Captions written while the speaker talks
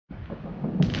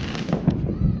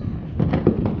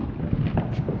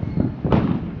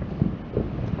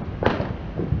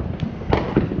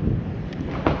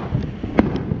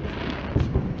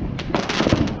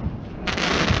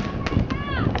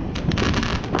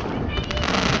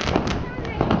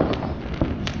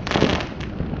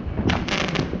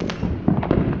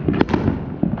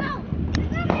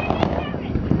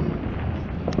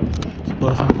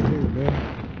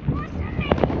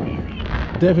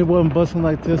Definitely wasn't busting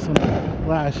like this on the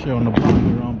last year on the block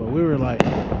we were on, but we were like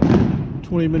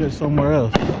 20 minutes somewhere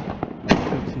else,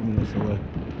 like 15 minutes away.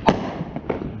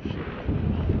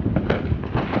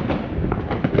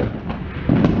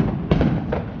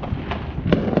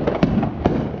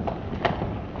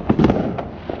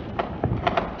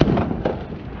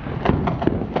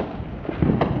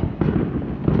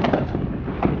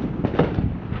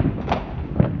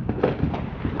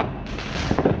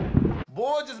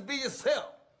 Boy, just be yourself.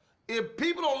 If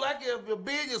people don't like you if you're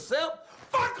being yourself,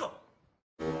 fuck them.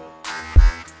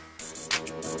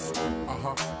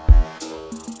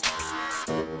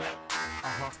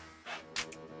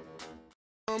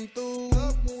 Come through,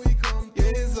 up when we come, yeah,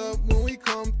 it's up when we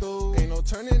come through. Ain't no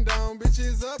turning down,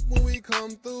 bitches up when we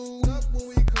come through. Up when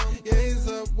we come, yeah, it's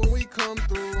up when we come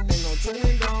through. Ain't no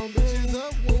turning down, bitches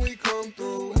up when we come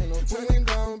through. Ain't no turning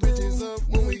down, bitches up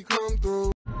when we come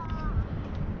through.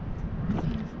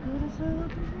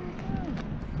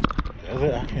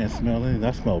 I can't smell anything.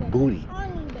 I smell booty.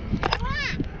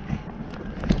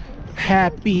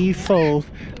 Happy 4th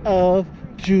of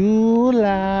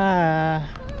July.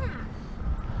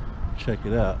 Check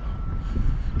it out.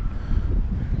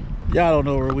 Y'all don't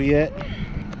know where we at,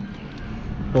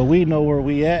 but we know where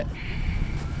we at.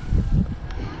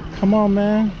 Come on,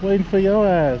 man. Waiting for your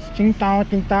ass. Ching tong,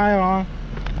 ching tong.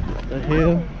 The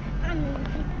hell?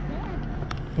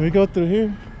 Can we go through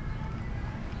here?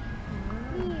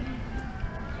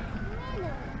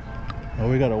 Oh,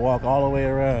 we gotta walk all the way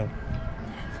around.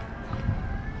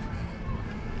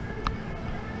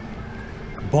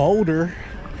 Boulder.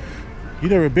 You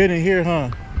never been in here,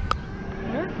 huh?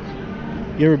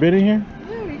 What? You ever been in here?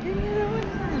 Yeah, we came here one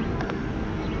time.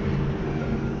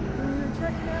 We were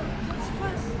checking out this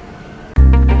place.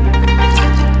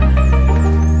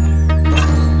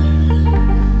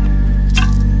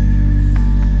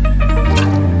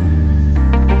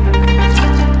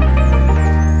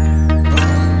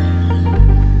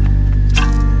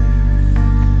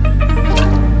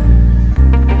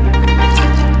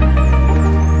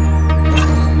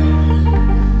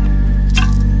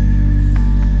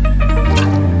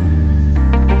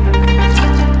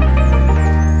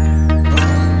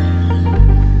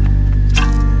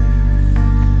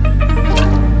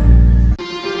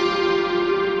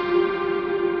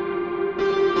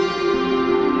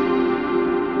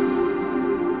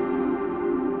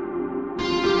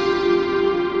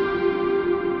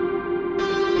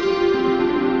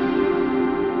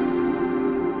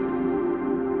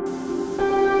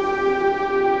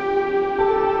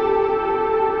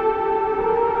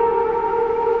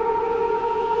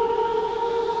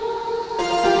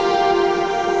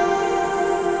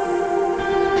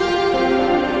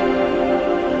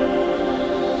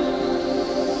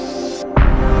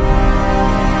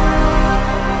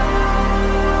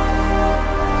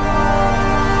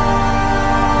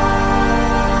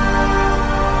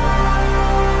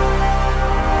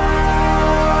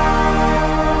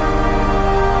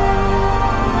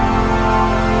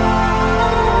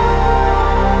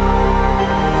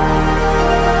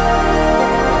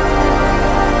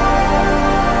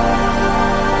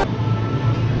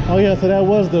 Oh yeah, so that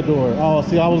was the door. Oh,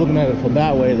 see, I was looking at it from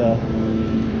that way though.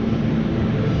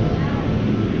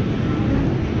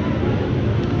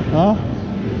 Huh?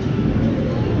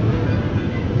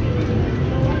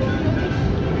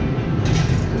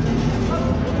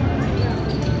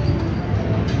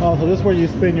 Oh, so this is where you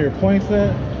spend your points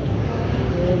at?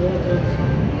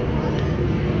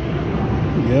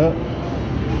 Yep.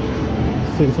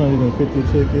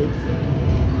 650 tickets.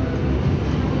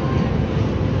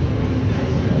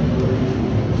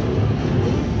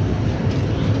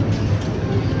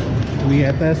 We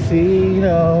at the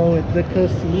casino, at the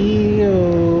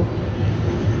casino.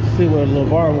 See what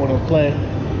LeVar want to play.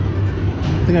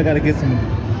 I think I gotta get some.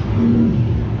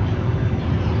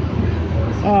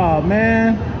 Oh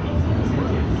man,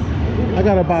 I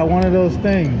gotta buy one of those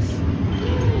things.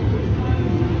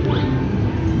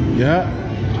 Yeah,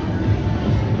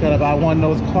 gotta buy one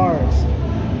of those cards.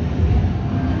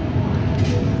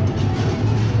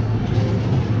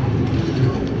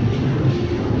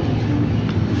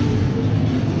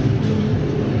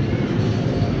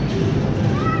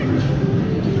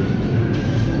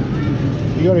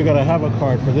 You already gotta have a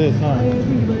card for this, huh?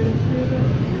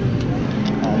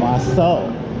 Oh my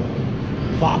soul.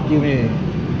 Fuck you in.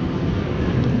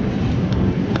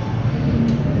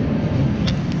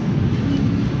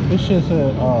 This shit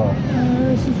said,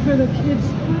 This is for the kids.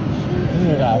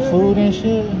 you got food and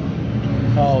shit?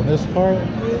 Oh, this part?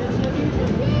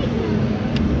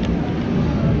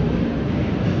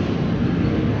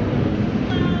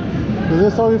 Is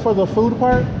this only for the food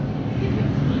part?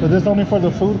 Is this only for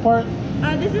the food part?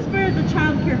 This is for the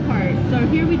child care part. So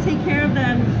here we take care of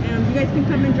them. You guys can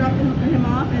come and drop him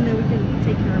off, and then we can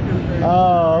take care of him. For,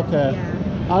 Oh, okay.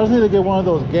 Yeah. I just need to get one of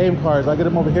those game cards. I get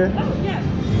them over here. Oh yeah.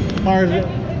 Or is And, it?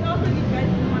 and also, if you guys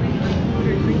want to like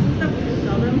order drinks and stuff, we can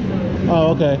sell them. So.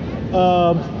 Oh, okay.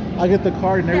 I get the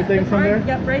card and everything the from card,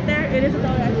 there? Yep, right there. It is a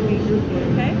dollar activation fee,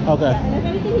 okay? Okay. Yeah, and if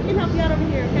anything, he can help you out over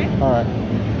here, okay? All right.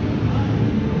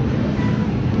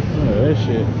 Look at this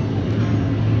shit.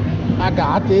 I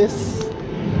got this.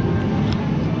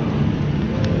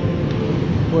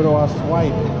 Where do I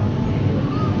swipe?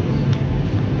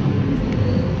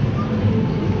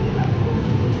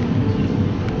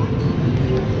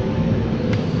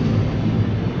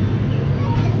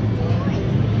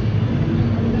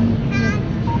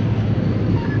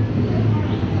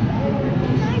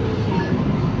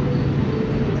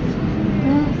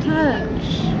 Don't touch.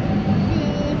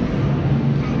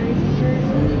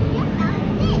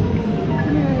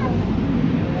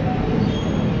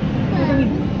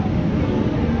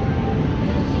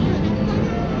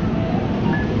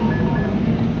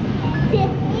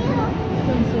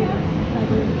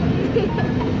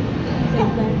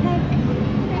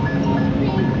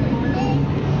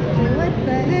 What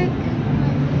the heck?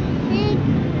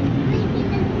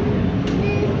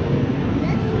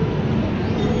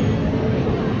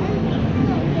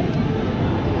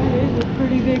 That is a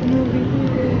pretty big movie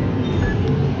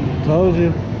theater. Told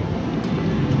you.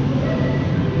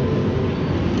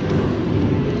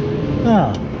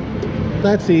 Oh,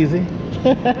 that's easy.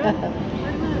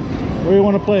 Where do you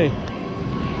want to play?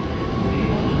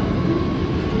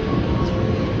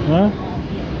 Huh?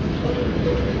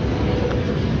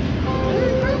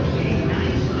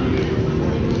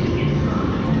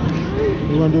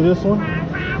 You want to do this one?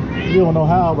 You don't know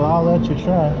how, but I'll let you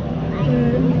try.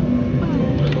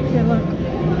 Good luck.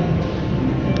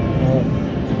 All right.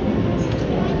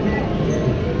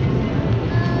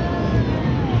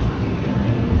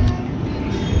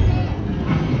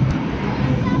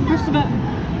 Push the button.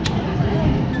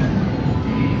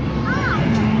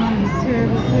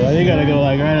 Terrible. Well, you gotta go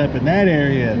like right up in that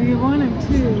area. Do you want him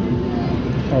to?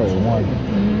 Probably one.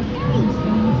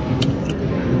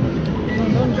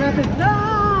 Don't drop it. Ah!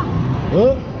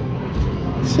 Oh.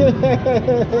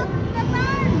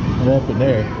 Right up in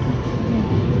there.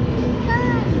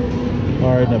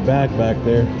 Or in the back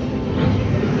there.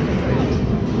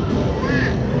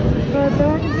 Far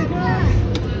back as it goes.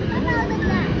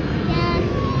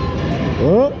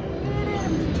 Oh.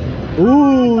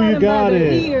 Ooh, you got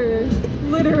it. Ears,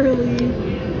 literally.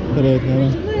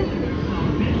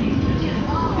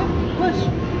 Push.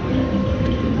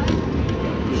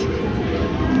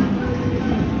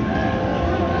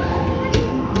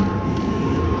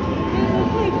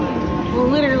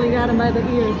 Literally got him by the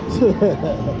ear.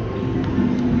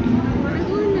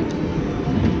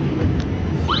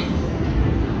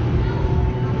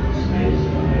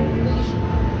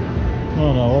 I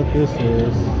don't know what this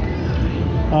is.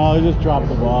 Oh, he just dropped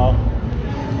the ball.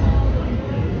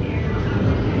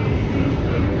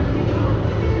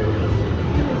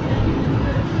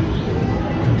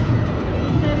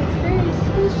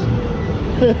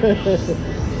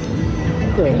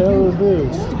 What the hell is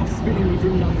this? Stop spinning me for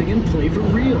nothing and play for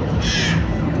real.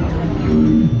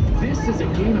 This is a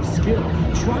game of skill.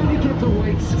 Try to get the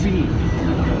right speed.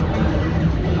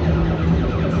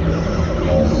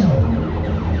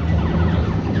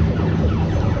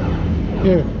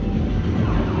 Here.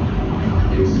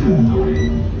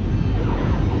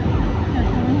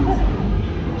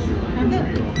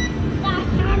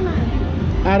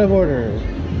 Out of order.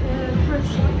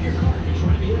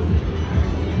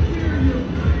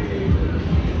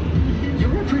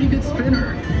 You're a pretty good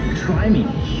spinner. Try me.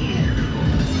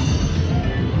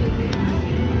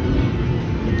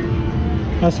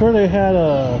 I swear they had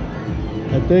a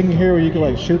thing here where you could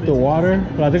like shoot the water,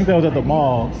 but I think that was at the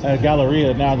mall at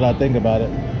Galleria. Now that I think about it,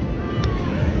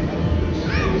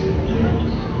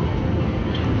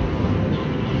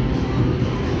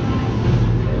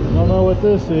 I don't know what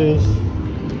this is.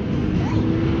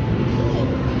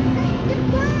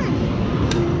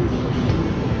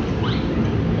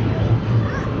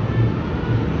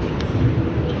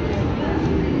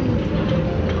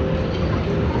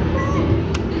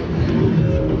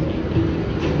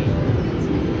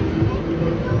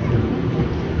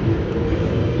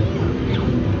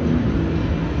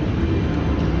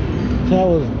 That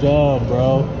was dumb,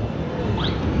 bro.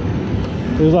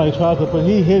 It was like trying to put,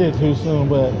 he hit it too soon,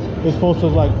 but it's supposed to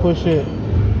like push it.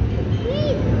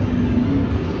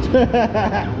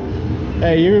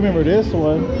 Hey, you remember this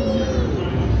one?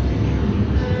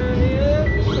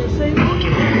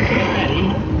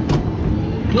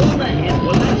 Pull ahead.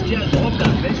 Well, that's just hope the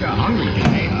fish are hungry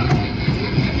today, huh?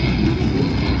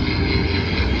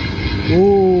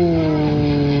 Ooh.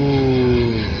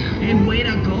 And way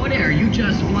to go there. You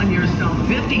just won yourself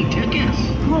 50 tickets.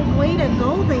 Oh, way to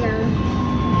go there.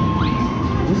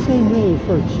 This ain't really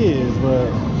for kids, but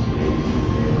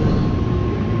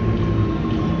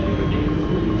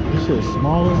this shit's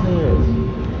small as hell.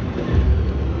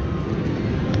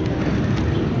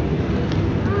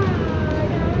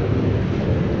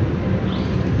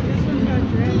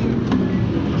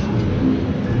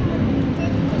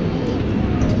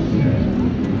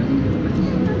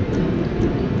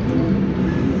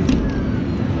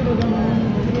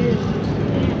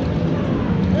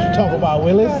 Talk about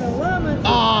Willis.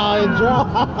 Ah, it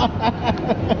dropped.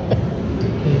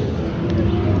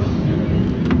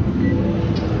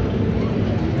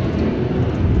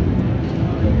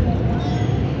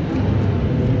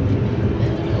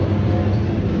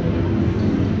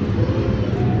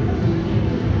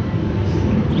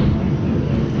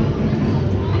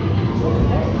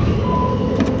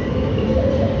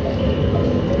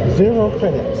 Zero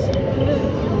credits.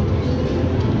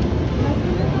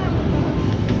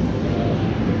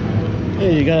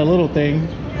 Hey, you got a little thing.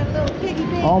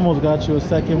 Almost got you a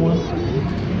second one.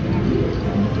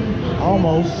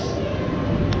 Almost.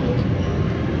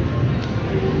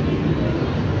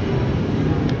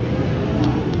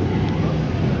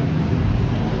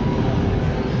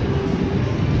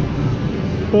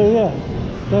 But yeah,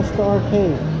 that's the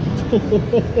arcade.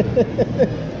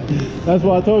 That's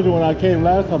what I told you when I came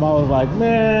last time. I was like,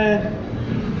 man.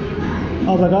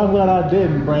 I was like, I'm glad I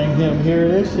didn't bring him here.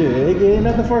 This shit, it ain't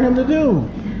nothing for him to do.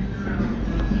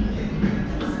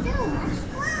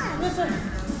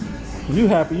 You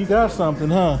happy you got something,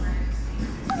 huh?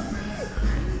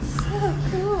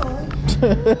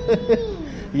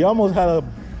 You almost had a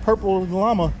purple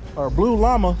llama or blue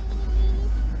llama.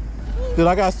 Dude,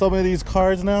 I got so many of these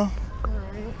cards now.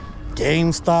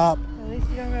 GameStop. At least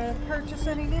you don't gotta purchase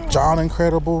any new ones. John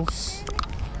Incredibles.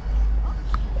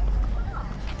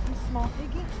 Small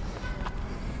piggy.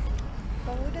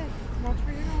 Follow that. Watch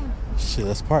where you're going. Shit,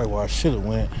 that's probably where I should have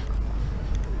went.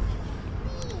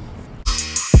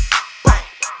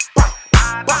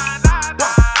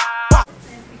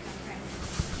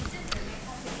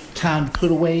 Time to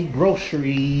put away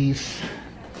groceries.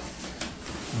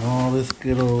 All this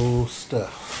good old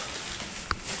stuff.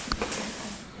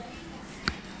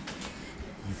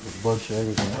 A bunch of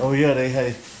everything. Oh yeah, they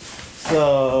had.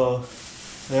 So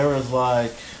there was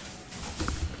like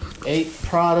 8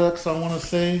 products, I want to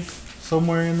say,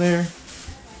 somewhere in there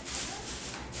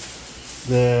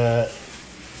that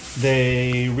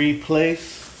they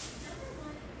replaced.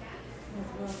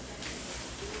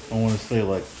 I want to say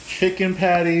like chicken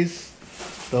patties.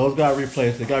 Those got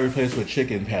replaced. They got replaced with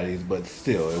chicken patties, but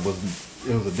still, it was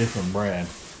a different brand.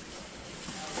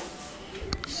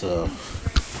 So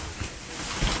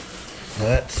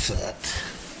that's it.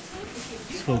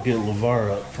 Let's go get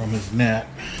LeVar up from his nap.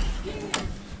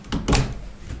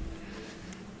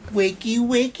 Wakey,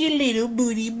 wakey, little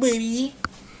booty buddy.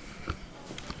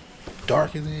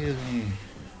 Dark as it is, man.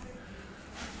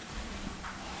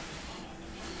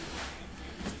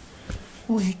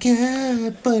 Wake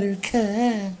up,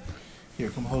 buttercup. Here,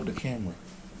 come hold the camera.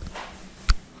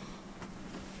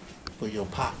 For your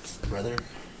pops, brother.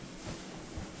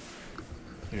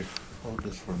 Here, hold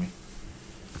this for me.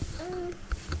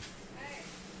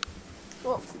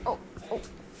 Oh, oh, oh.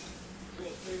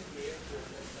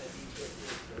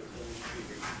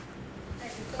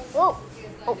 Oh,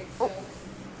 oh, oh.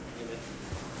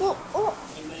 Oh, oh.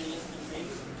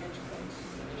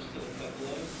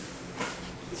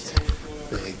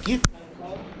 Thank you.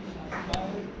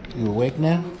 You awake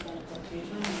now?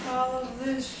 All of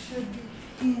this should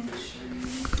be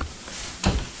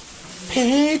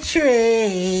Petrie.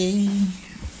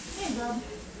 Hey, Bob.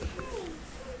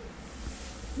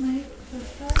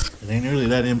 It ain't really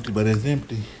that empty, but it's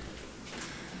empty.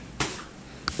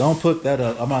 Don't put that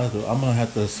up. I'm gonna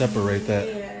have to separate that.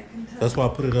 Yeah, I can tell. That's why I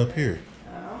put it up here.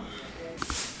 Oh.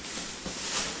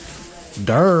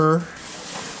 Durr.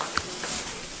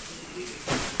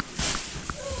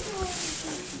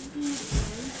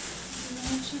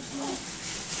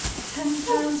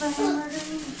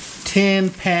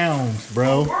 £10,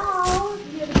 bro.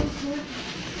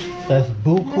 That's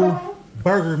buku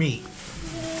burger meat.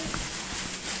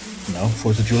 You know,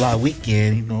 4th of July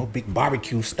weekend, you know, big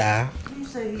barbecue style. You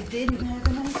said he didn't have a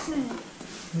nice scent.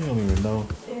 You don't even know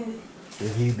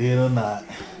if he did or not.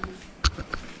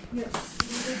 Yes,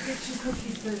 you did get your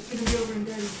cookies, but it's gonna be over in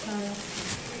Daddy's pile.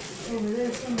 Over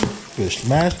there somewhere. Just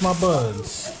smash my buns.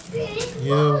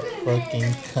 You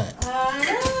fucking cunt. I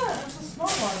know.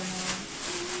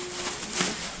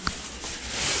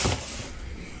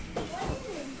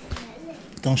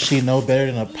 Don't she know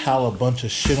better than to pile a bunch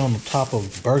of shit on the top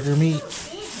of burger meat?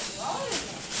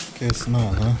 Guess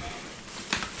not, huh?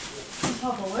 On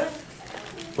top of what?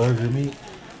 Burger meat.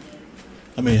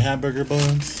 I mean hamburger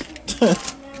buns.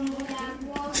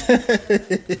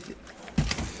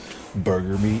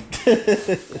 Burger meat.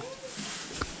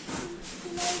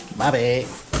 My bad.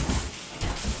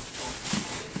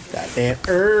 Got that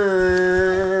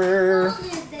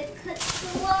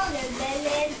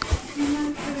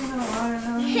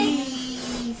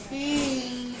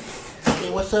Hey,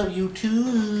 what's up,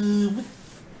 YouTube?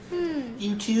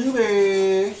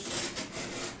 YouTubers.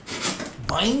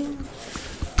 Boing.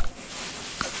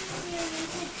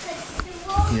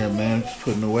 Yeah, man, just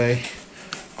putting away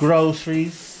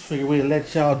groceries. Figure we'd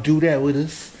let y'all do that with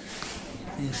us.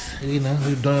 You know,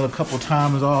 we've done it a couple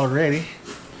times already.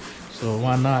 So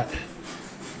why not? I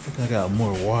think I got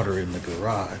more water in the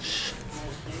garage.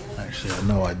 Actually, I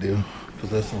know I do. Because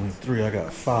that's only 3. I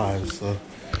got 5. So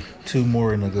 2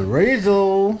 more in the garage.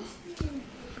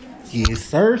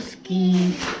 Yes,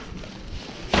 sirski.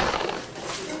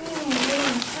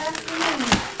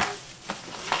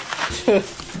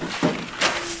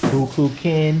 Cuckoo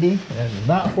candy. And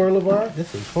not for LeVar.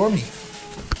 This is for me.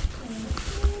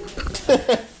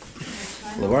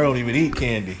 LeVar don't even eat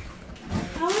candy.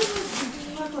 How is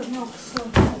it chocolate milk so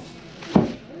good?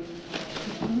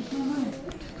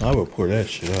 I would pour that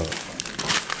shit out.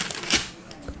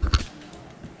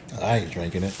 I ain't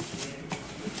drinking it.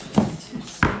 Too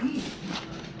sweet.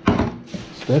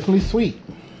 It's definitely sweet.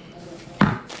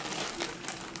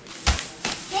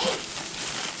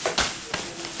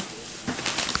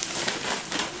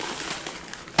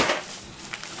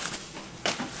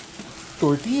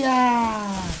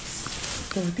 Tortillas!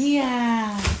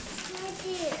 Tortillas!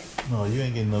 No, you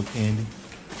ain't getting no candy.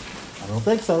 I don't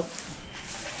think so.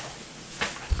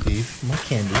 Steve, my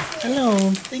candy. Hello,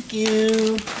 thank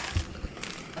you.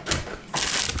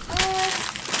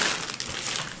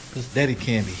 It's daddy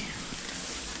candy.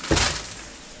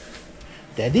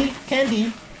 Daddy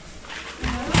candy.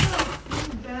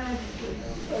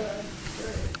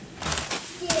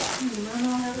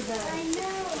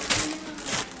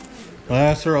 I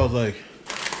asked her, I was like,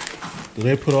 do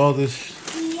they put all this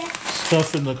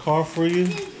stuff in the car for you?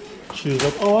 She was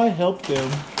like, oh, I helped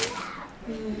them.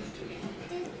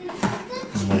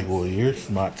 I'm like, well, you're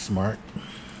not smart.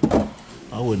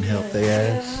 I wouldn't help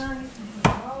their ass.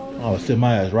 I would sit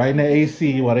my ass right in the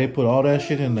AC while they put all that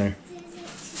shit in there.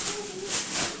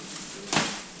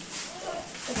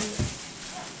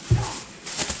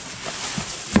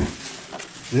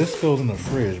 This goes in the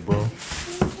fridge, bro.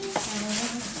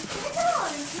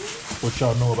 What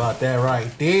y'all know about that right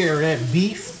there? That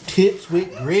beef tips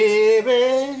with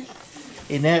gravy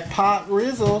and that pot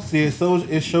Rizzo. See,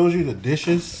 it shows you the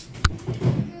dishes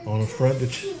on the front, the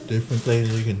different things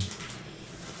you can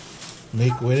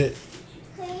make with it.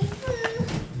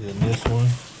 Then this one,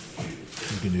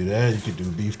 you can do that. You can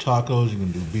do beef tacos. You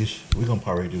can do beef. We're gonna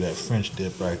probably do that French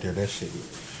dip right there. That shit,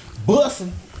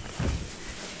 bussin',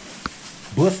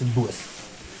 bussin', bussin'.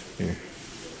 Here.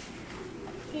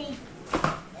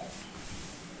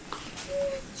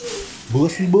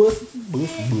 Bussy, bussy,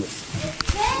 bussy, bussy.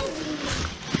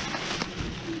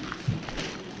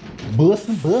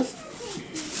 Bussy, bussy.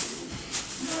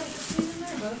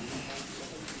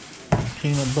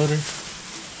 Peanut butter.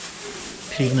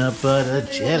 Peanut butter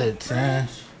gelatin.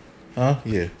 Huh?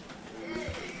 Yeah.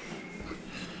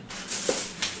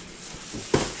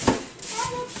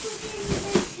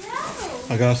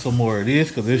 I got some more of this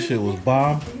because this shit was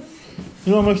bomb.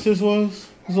 You know how much this was?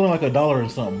 It's only like $1 or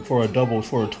something for a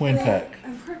twin pack.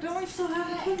 Don't we still have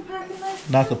a twin pack in there?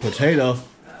 Not the potato.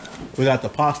 We got the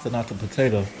pasta, not the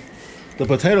potato. The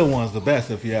potato one's the best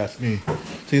if you ask me.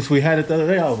 Since we had it the other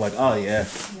day, I was like, oh yeah.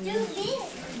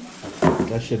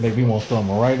 That shit make me want some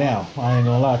right now. I ain't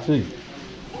gonna lie to you.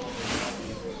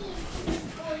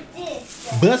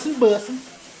 Bussin', bussin'.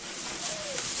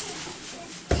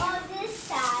 On this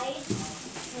side.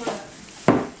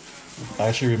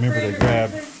 I should remember to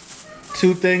grab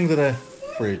 2 things in the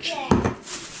fridge.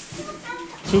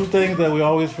 2 things that we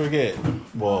always forget.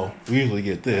 Well, we usually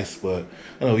get this, but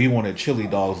I know you wanted chili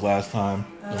dogs last time.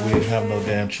 And we didn't have no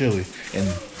damn chili. And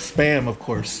Spam, of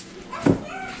course.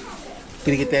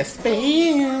 Gonna get that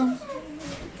Spam.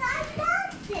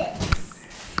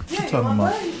 What you talking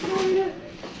about?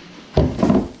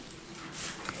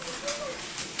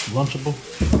 Lunchable?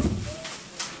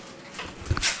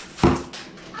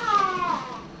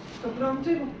 Go put it on the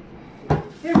table.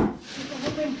 Here, take the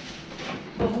whole thing.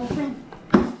 The whole thing.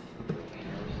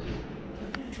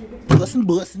 Bussin',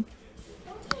 bussin'.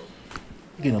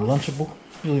 You getting a Lunchable?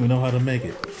 You don't even know how to make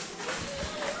it.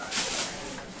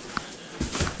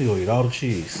 You gonna eat all the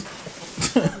cheese.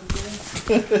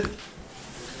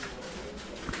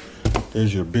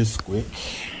 There's your Bisquick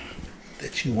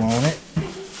that you wanted.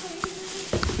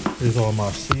 Here's all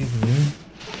my seasoning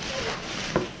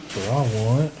that I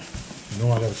want. You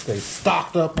know I gotta stay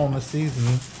stocked up on the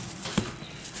seasoning.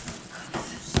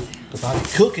 Cause I be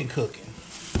cooking.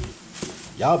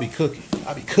 Y'all be cooking.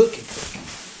 I be cooking.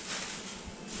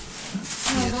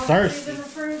 It's thirsty.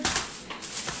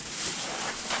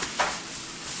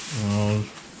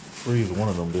 Freeze one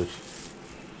of them, bitch.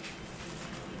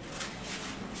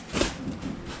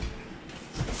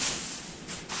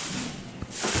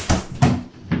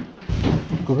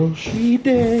 Grocery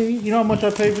day. You know how much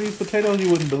I paid for these potatoes? You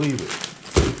wouldn't believe it.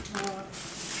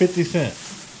 50 cents.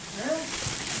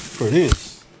 For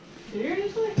this.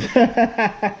 Seriously?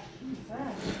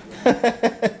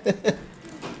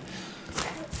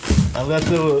 Unless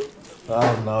it was,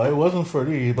 I don't know, it wasn't for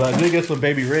these, but I did get some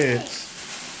baby reds.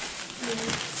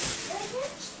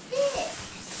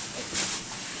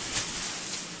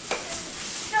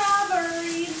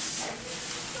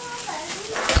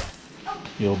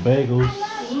 Your bagels.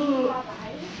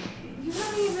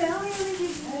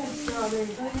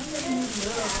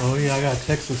 Oh yeah, I got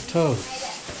Texas toast.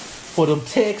 For them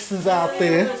Texans out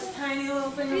there. Tiny little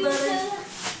thing of butter.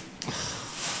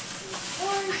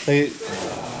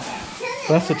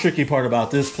 That's the tricky part about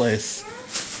this place.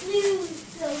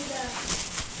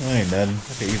 Ain't nothing.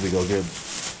 I can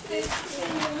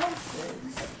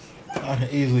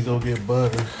easily go get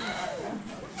butter.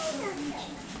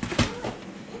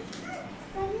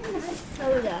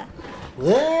 Soda.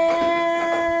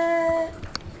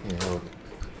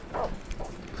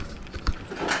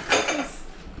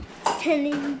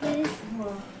 Turning this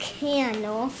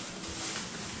candle.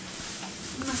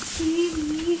 My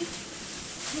kiwi.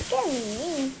 Look at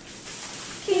me.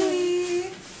 Kiwi.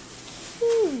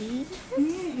 Kiwi.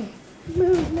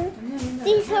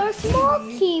 These are small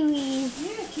kiwis.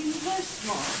 Yeah, kiwis are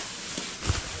small.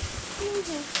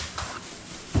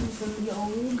 Some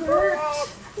yogurt.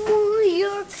 More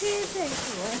yogurt.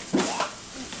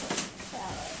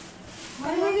 Why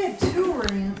did I get 2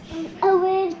 ranch? Oh, we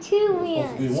have 2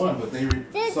 Supposed to be ranch. one, but they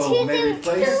There's so 2 when they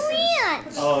replaced.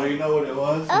 ranch. Oh, you know what it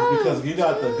was? It's Oh, because you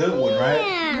got the good one, right?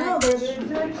 Yeah. No, they're the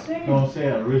exact same. No, I'm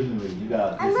saying originally you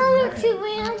got this Another brand. 2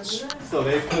 ranch. So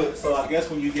they put. So I guess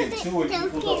when you get 2, it Down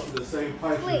equals here. up to the same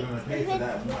price Wait, you're gonna pay for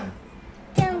that one.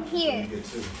 Down When here. you get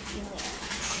 2.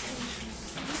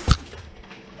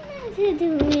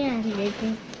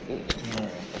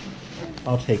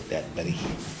 I'll take that, buddy.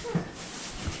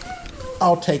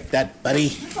 I'll take that, buddy.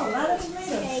 That's a lot of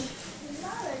tomatoes.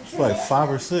 It's like 5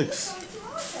 or 6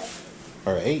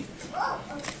 or 8.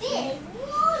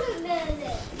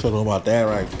 Talking about that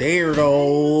right there,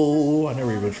 though. I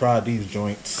never even tried these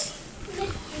joints,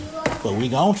 but we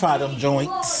gonna try them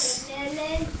joints.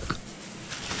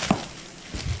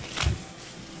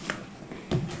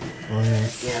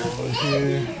 Over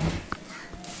here.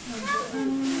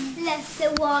 Left the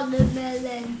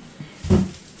watermelon.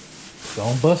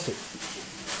 Don't bust it.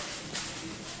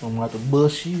 I'm about to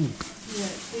bust you. Yeah,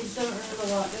 these don't hurt a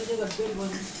lot. Those are the big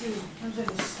ones too. Those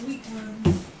are the sweet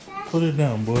ones. Put it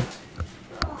down, boy.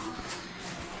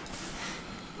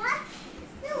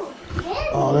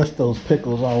 Oh, that's those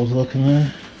pickles I was looking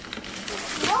at.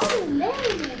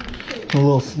 The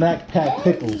little snack pack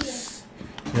pickles.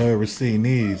 You ever seen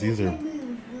these? These are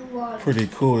pretty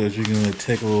cool that you can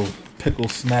take a little pickle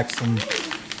snacks and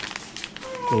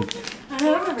go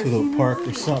to the park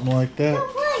or something like that.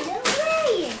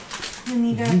 And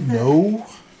you got You know?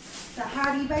 the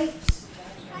Hottie Bites.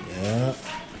 Yeah.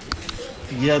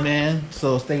 Yeah, man.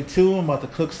 So stay tuned. I'm about to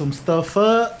cook some stuff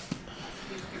up.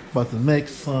 About to make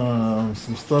some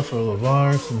stuff for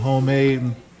LeVar, some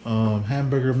homemade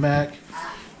hamburger mac,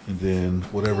 and then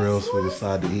whatever else we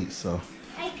decide to eat. So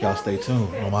y'all stay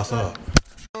tuned on my side.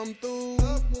 Come through.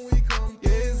 Up when we come.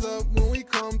 Yeah, it's up when we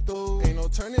come through. Ain't no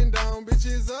turning down,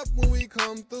 bitches. Up when we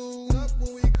come through. Up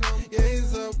when we come. Yeah,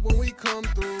 it's up when we come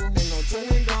through. Ain't no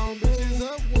turning down, bitches.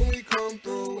 Up when we come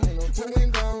through. Ain't no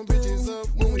turning down, bitches. Up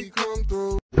when we come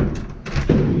through.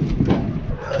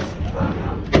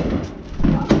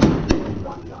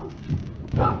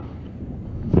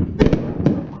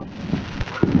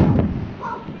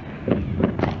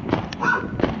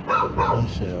 That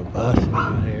shit busting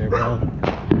in here, bro.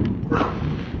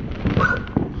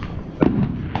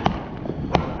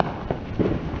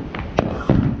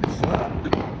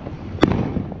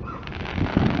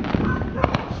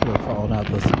 Shit falling out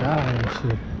the sky and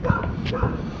shit.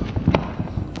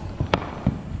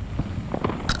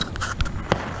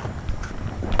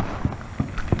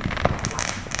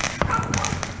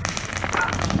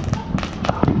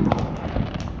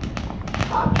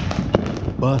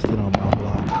 busting on my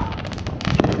block.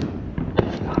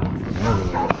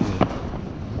 Everywhere,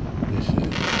 this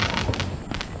shit.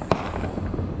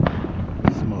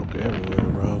 Smoke everywhere,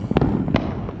 bro.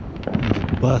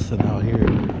 It's busting out here.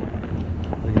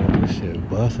 Look at this shit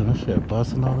busting. This shit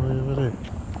busting all the way over there.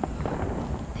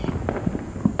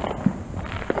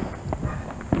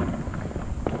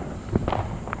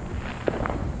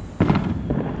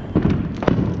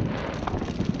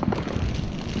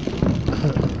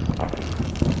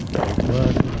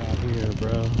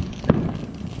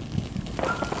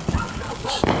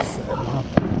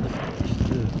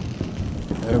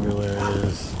 Everywhere it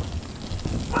is.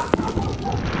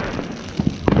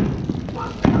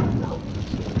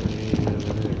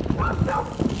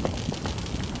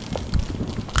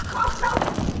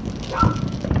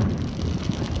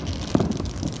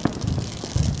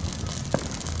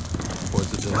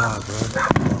 Fourth of July, bro.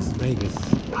 Las Vegas.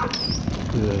 Look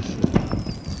at that shit.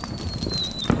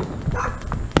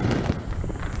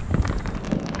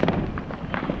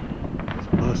 It's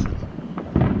busting.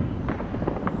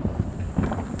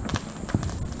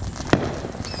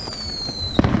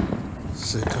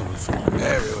 Shit coming from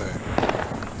everywhere.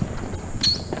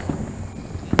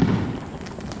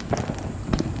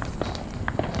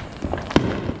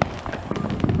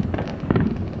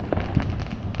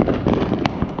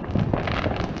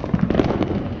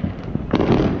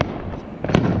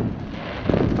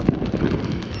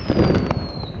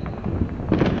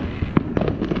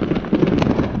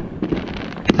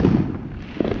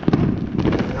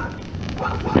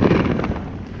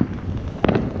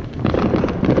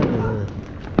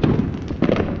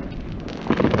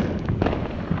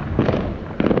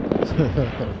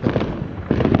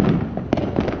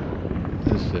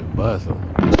 This shit busting.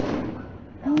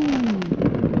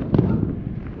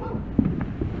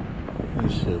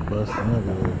 This shit busting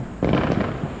everywhere.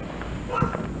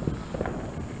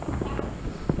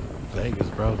 Vegas,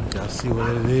 bro. Y'all see what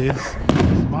it is?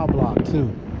 It's my block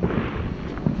too.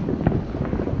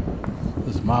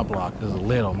 This is my block. There's a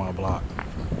lid on my block.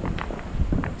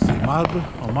 See,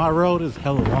 on my road is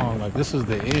hella long. Like, this is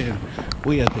the end.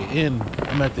 We at the end.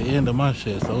 I'm at the end of my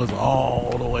shit, so it's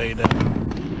all the way down.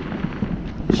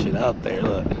 Shit out there,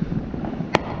 look.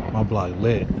 My block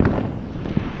lit.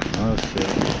 Oh shit.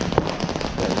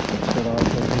 Shut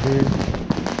off over here.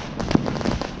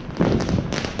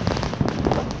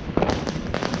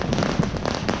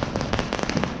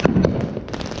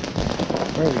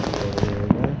 Crazy over here,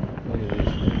 man. Look at this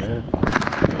shit, man.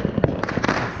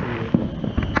 I see it.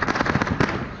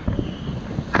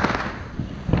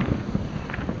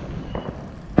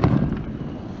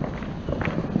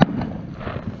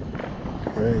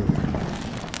 Crazy.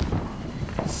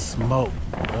 Smoke.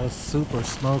 That's super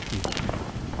smoky.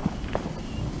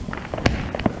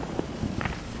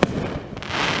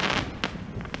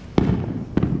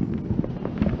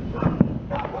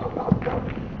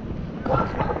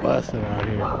 Busting out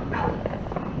here.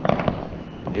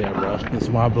 Yeah, bro. It's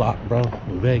my block, bro.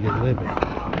 Vegas living.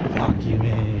 Fuck you,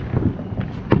 man.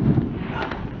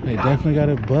 They definitely got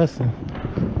it busting.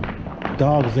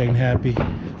 Dogs ain't happy.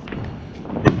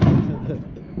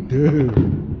 Dude.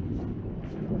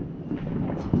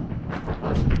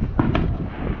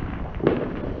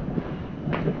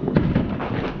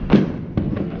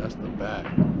 That's the back.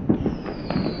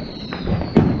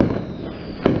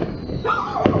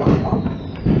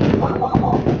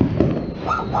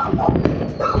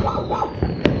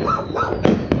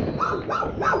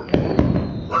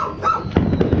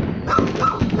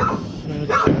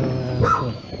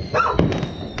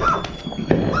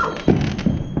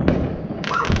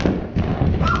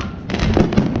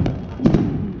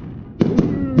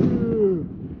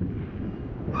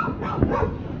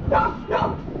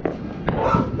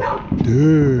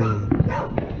 Dude.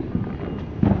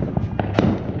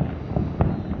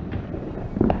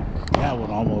 That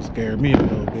one almost scared me a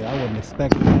little bit. I wasn't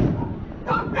expecting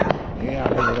that. They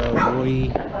out here though, boy.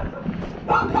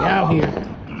 They out here.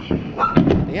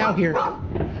 They out here.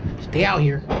 Stay out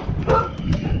here.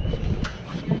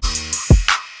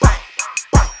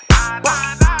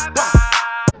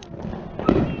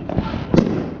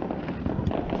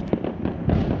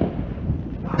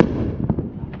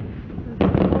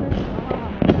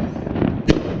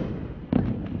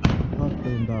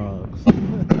 Dogs.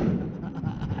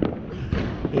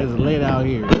 It's late out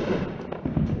here. Like,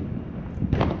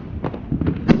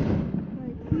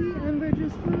 see, Ember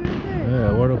just flew right there.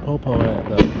 Yeah, where the popo at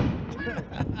though?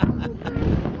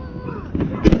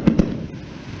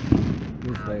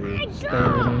 This lady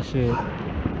staring and shit.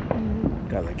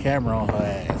 Got the camera on her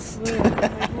ass.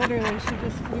 Literally, she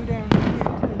just flew down right here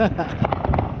too.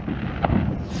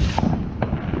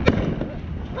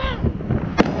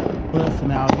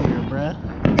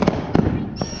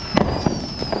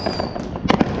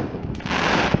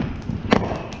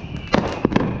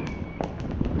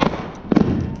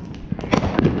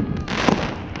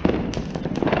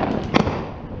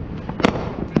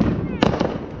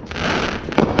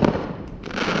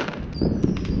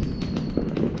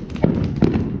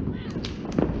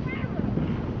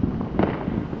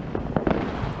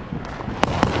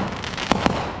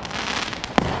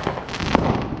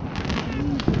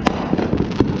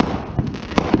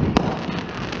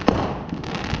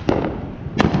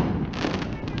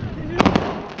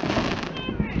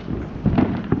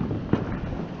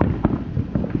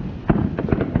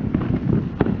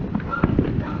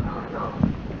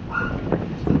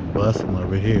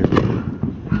 here.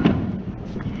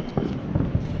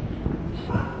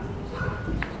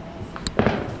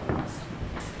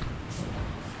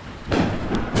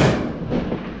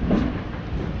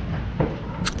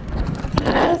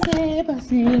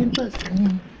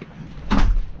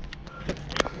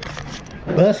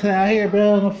 Busting out here,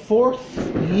 bro, on the 4th,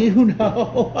 you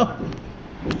know.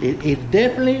 It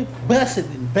definitely busted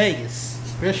in Vegas,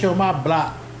 especially on my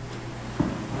block.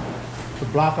 The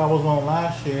block I was on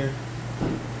last year.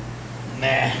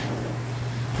 Nah.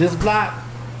 This block,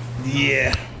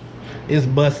 yeah, it's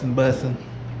busting.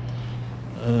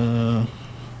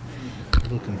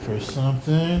 Looking for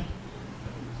something. I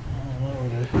don't know where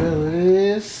the hell it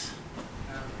is.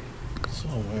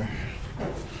 Somewhere.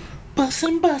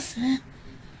 Busting.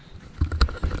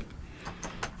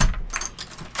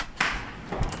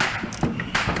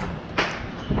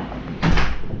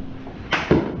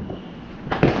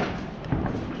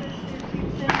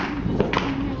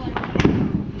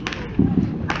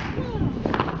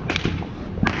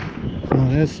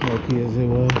 Not as smoky as it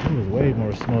was. It was way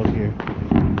more smokier.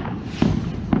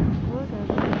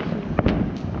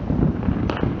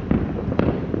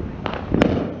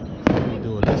 I've been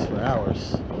doing this for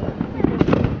hours.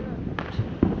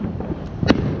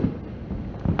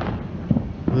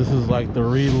 This is like the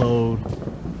reload.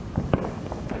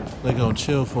 They're gonna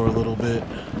chill for a little bit,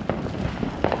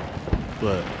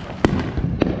 but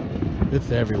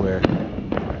it's everywhere.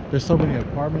 There's so many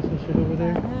apartments and shit over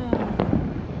there.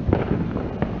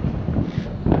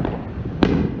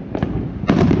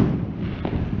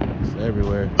 It's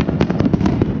everywhere.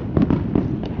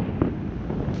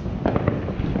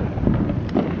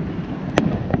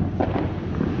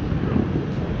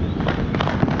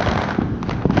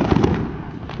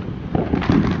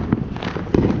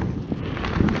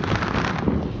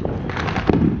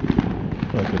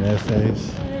 Fucking essays.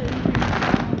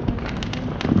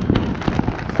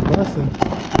 It's busting.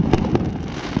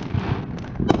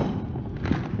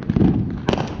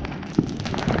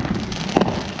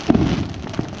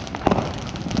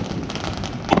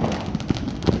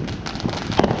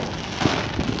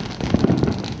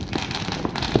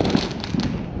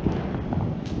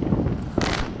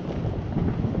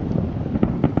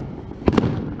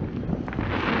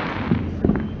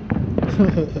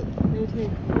 They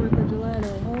take 4th of July to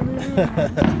hold it in.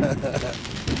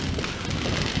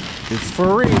 It's for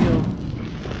real.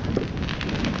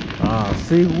 Ah,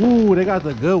 see, woo, they got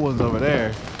the good ones over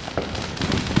there.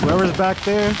 Whoever's back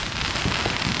there,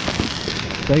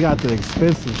 they got the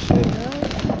expensive shit.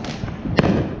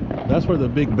 That's where the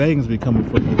big bangs be coming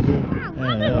from.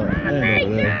 And over there. All the way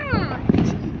over there.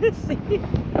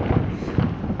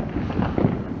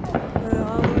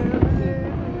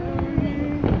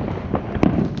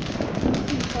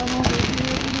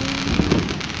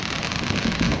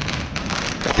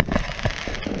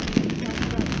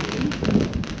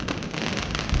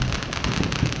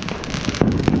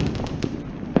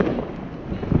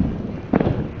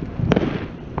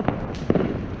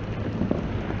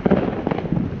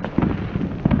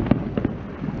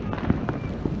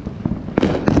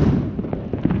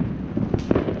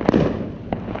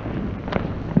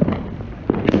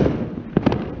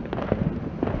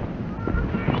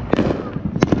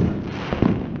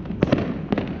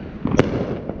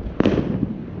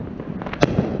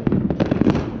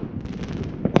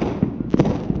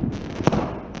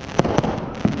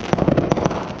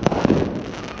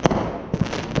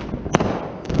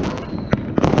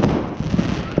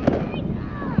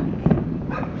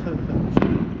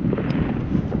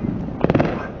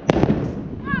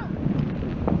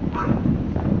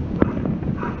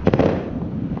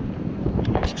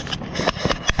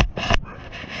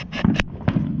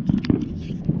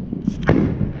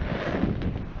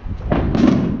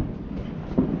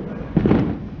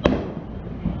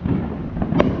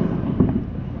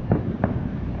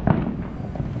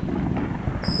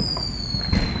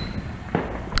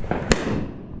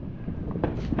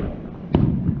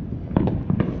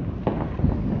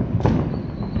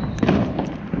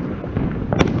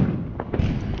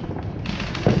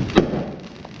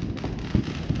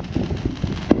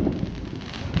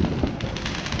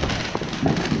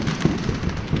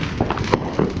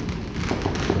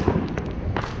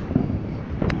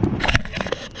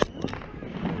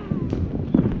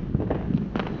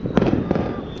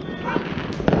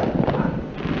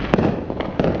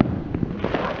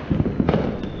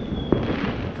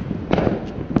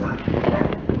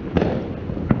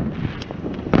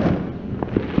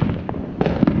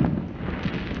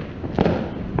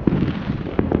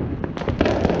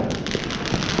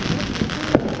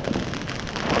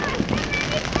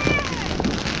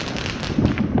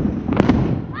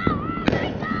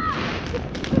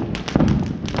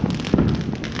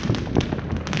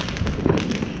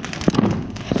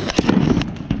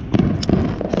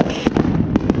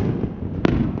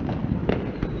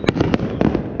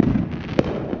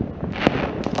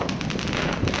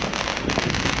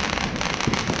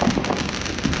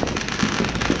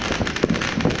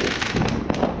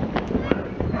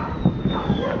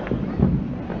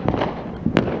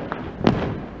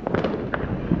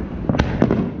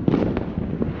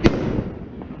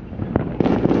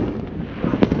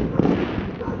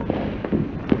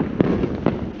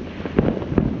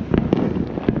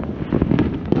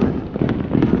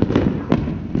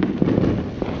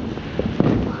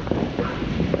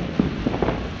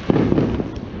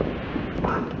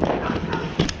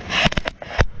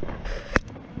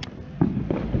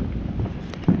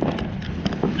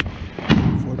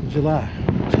 July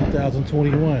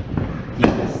 2021.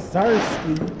 Yes,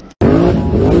 Sirski.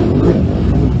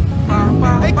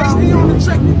 Hey, KC on the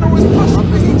track, you know it's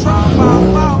pushing, but he try bow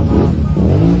bow.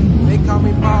 They call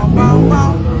me bow bow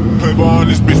bow. Play ball on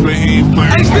this bitch, but he ain't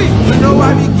playing. HD, you know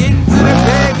I be getting to the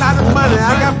bag, lot of money.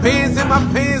 I got pins in my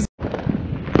pants.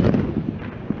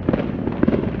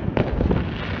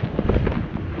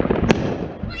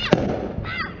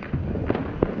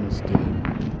 Let's get it.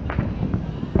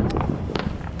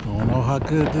 I don't know how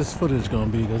good this footage gonna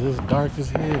be because it's dark as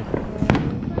hell.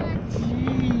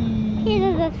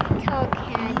 Here's a tall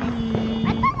candle. I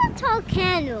thought a tall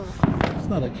candle. It's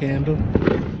not a candle,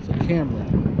 it's a camera.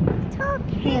 Tall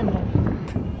candle.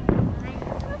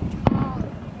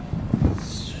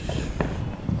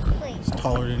 Wait, It's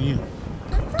taller than you.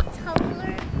 that's a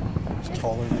taller. It's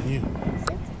taller than you.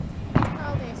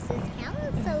 Taller is this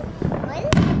candle? So why is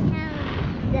the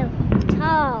candle so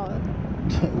tall?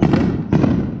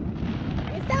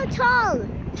 It's so tall.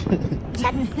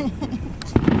 Check.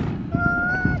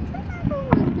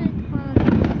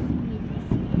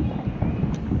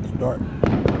 It's dark.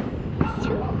 It's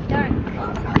too dark.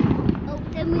 Oh,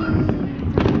 the moon.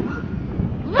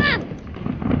 Run!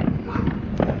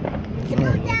 Let's go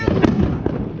down.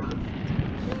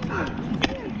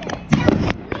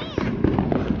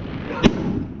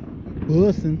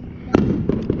 Bussin'.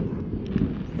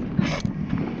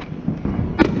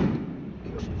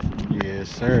 Yes,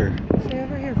 sir. Stay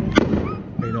over here.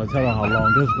 Ain't no telling how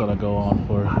long this is gonna go on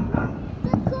for.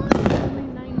 Only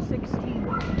 9:16.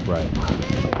 Right.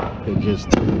 It just.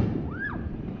 Turn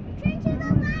to the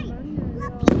right.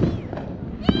 Look here.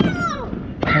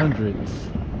 Hundreds.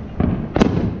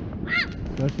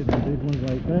 Especially the big ones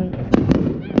like that.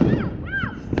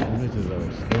 These bitches are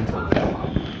expensive.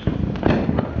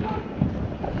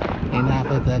 And I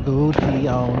put the Gucci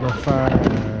on the fur.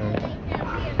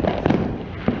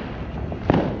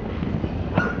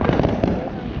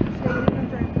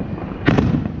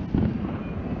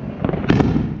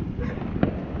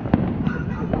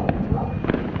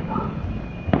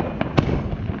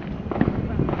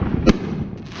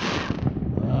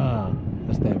 Ah,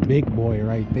 that's that big boy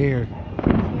right there.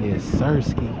 Yes,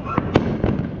 Sirski.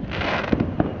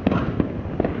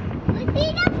 We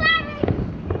see the fire.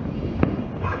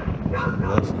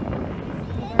 Listen.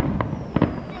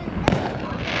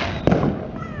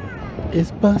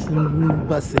 It's bussin',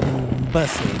 bussin',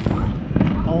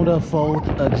 bussin' on the 4th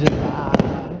of July.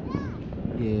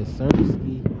 Yeah,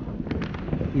 Sirski.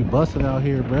 We bussin' out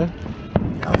here, bruh.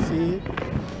 Y'all see it?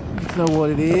 You know what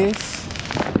it is.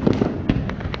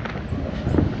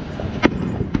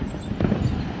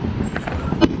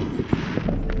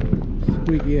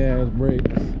 Squeaky ass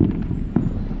brakes.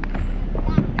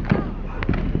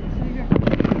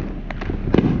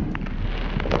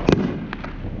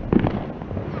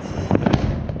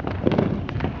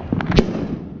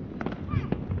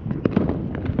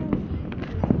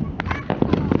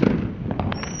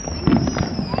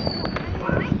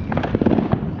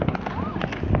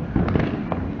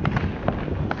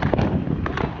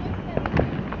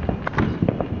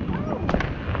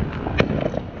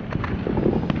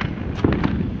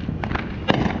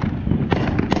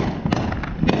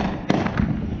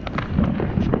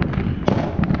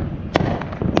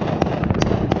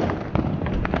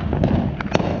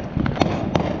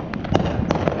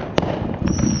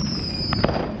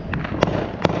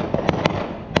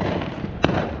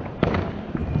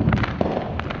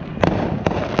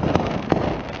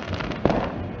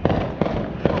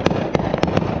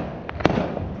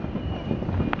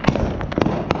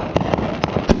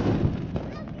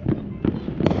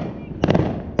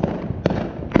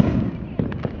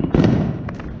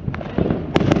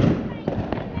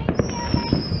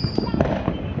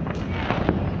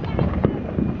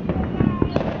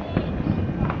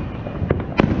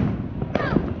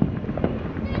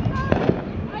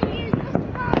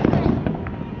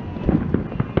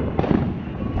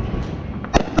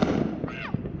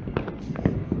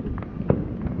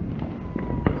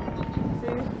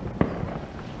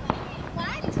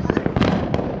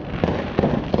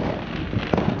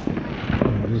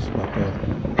 This fucker.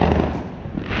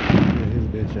 Get his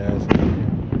bitch ass in here.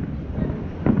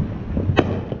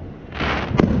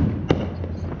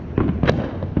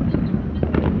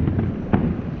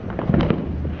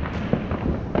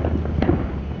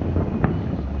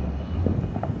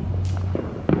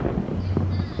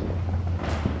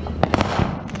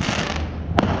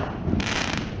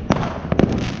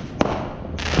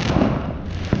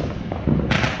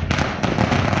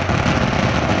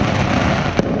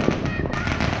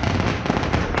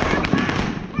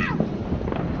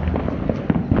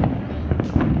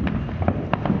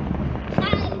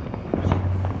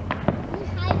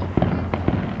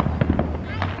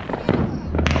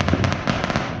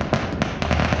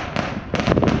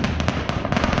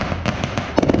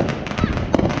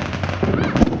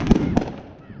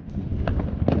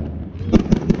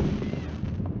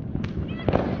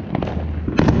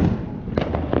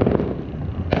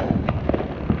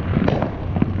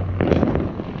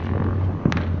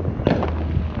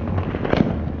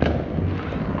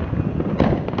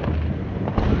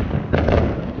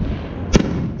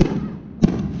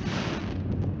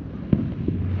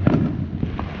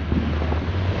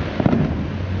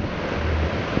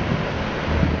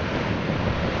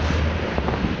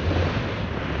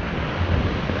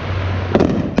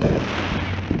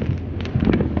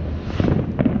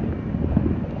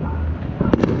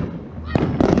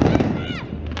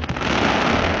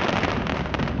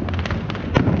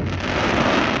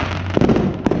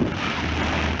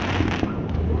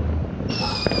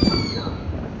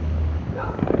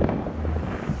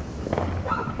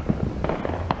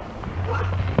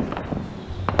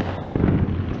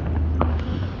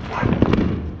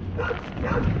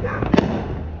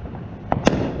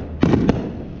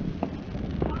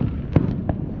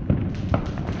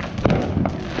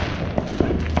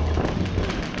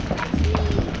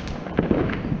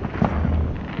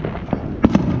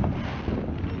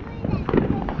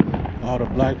 All the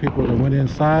black people that went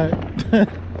inside,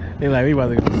 they like, we about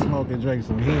to go smoke and drink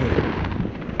some head.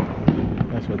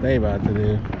 That's what they about to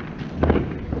do.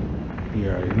 You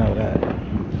already know that.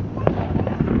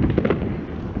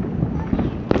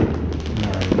 You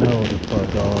already know what the fuck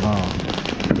going on.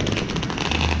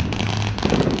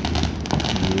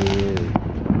 Yeah.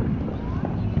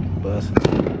 Busting.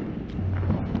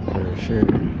 For sure.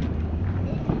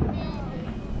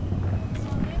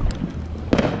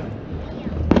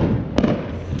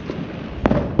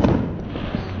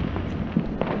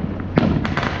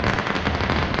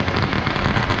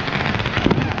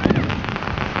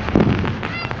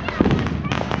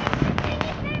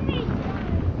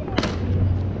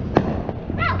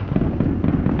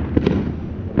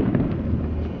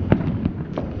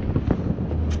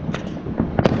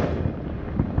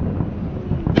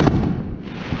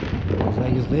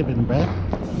 Living, bruh.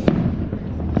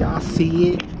 Y'all see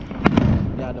it?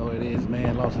 Y'all know what it is,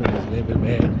 man. Las Vegas living,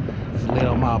 man. It's lit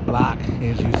on my block,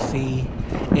 as you see.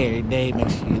 Every day, make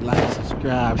sure you like,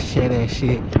 subscribe, share that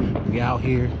shit. We out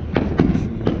here.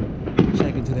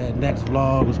 Check into that next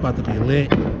vlog. It's about to be lit.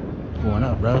 Going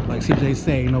up, bro. Like CJ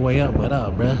said, ain't no way up but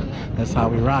up, bro. That's how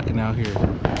we rocking out here.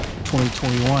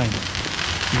 2021.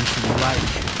 Make sure you like,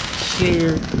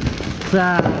 share,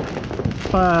 subscribe,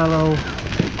 follow,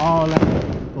 all that.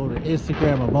 Go to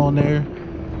Instagram, I'm on there.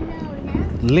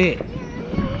 Lit.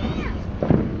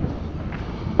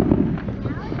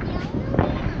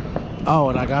 Oh,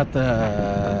 and I got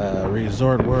the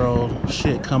Resort World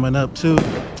shit coming up too.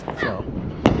 So,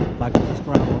 like and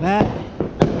subscribe on that.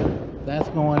 That's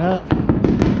going up.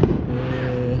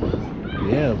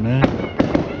 Yeah, man.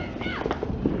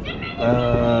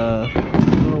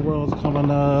 Resort World's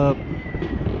coming up.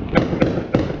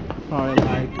 Probably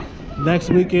like next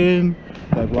weekend.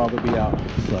 That vlog will be out,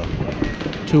 so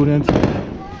tune in to that.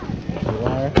 The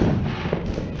wire.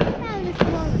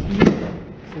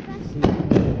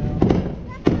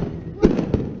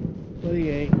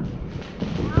 28.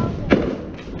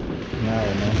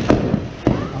 Alright, man.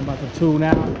 I'm about to tune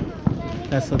out.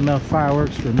 That's enough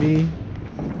fireworks for me.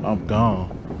 I'm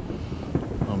gone.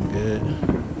 I'm good.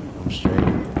 I'm straight.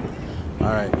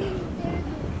 Alright.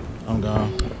 I'm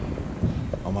gone.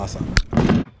 On my side.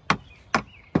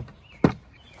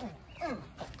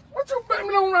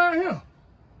 Around here.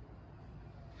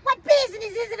 What business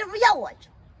is it of yours?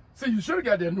 See, you should have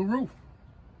got that new roof.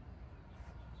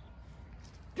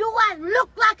 Do I look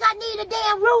like I need a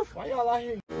damn roof? Why y'all out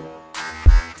here?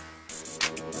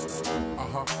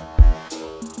 Uh-huh.